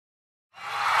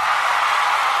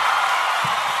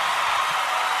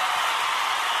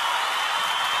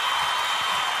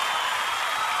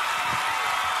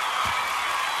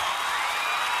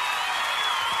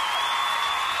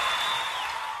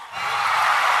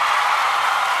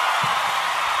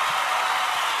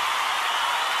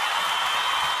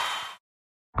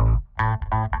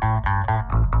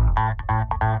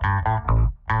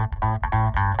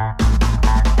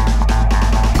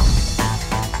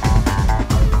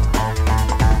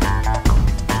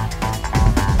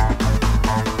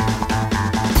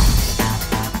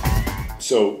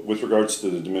So with regards to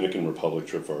the Dominican Republic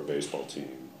trip for our baseball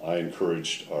team, I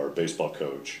encouraged our baseball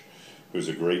coach, who's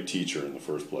a great teacher in the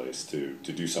first place, to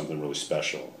do something really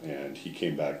special. And he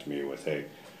came back to me with, hey,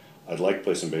 I'd like to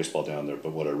play some baseball down there,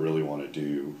 but what I really want to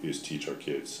do is teach our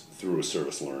kids through a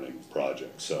service learning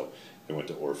project. So they went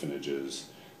to orphanages,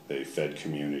 they fed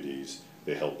communities,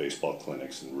 they held baseball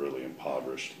clinics in really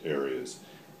impoverished areas,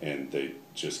 and they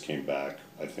just came back,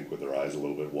 I think, with their eyes a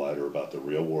little bit wider about the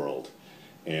real world.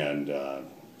 And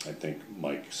I think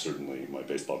Mike certainly, my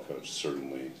baseball coach,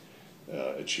 certainly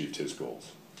achieved his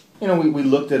goals. You know, we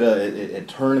looked at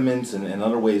tournaments and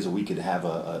other ways that we could have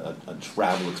a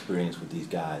travel experience with these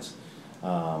guys.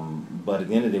 But at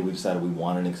the end of the day, we decided we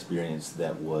wanted an experience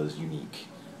that was unique,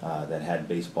 that had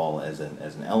baseball as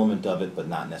an element of it, but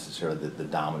not necessarily the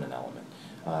dominant element.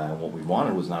 And what we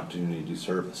wanted was an opportunity to do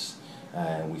service.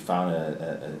 And we found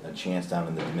a chance down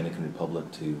in the Dominican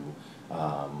Republic to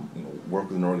work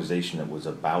with an organization that was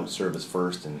about service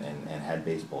first and had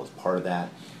baseball as part of that.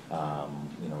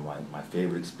 My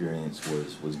favorite experience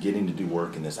was getting to do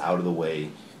work in this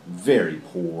out-of-the-way, very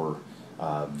poor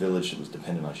village that was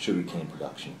dependent on sugarcane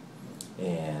production.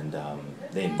 And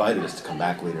they invited us to come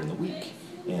back later in the week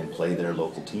and play their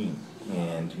local team.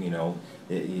 And,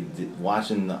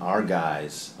 watching our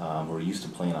guys who are used to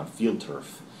playing on field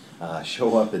turf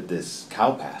show up at this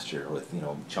cow pasture with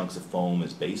chunks of foam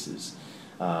as bases,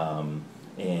 and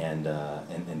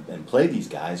play these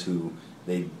guys who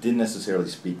they didn't necessarily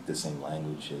speak the same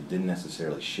language. They didn't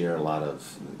necessarily share a lot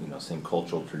of same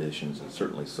cultural traditions, and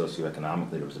certainly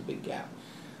socioeconomically there was a big gap.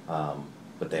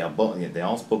 But they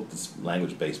all spoke this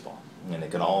language, baseball, and they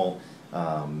could all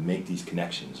make these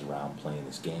connections around playing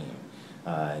this game.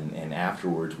 And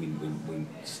afterwards we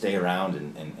stay around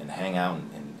and hang out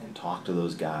and talk to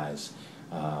those guys,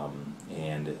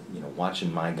 and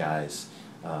watching my guys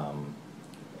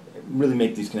really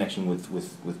make these connections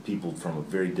with people from a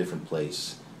very different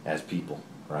place as people,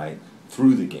 right?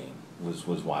 Through the game was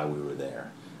why we were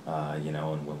there,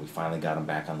 and when we finally got them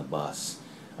back on the bus,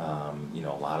 a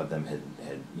lot of them had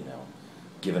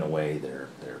given away their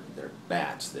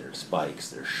bats, their spikes,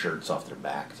 their shirts off their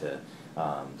back to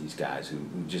these guys who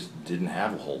just didn't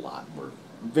have a whole lot. Were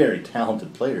very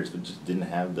talented players, but just didn't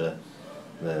have the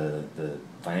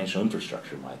financial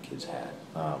infrastructure my kids had.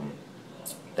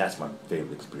 That's my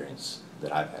favorite experience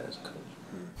that I've had as a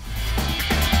coach.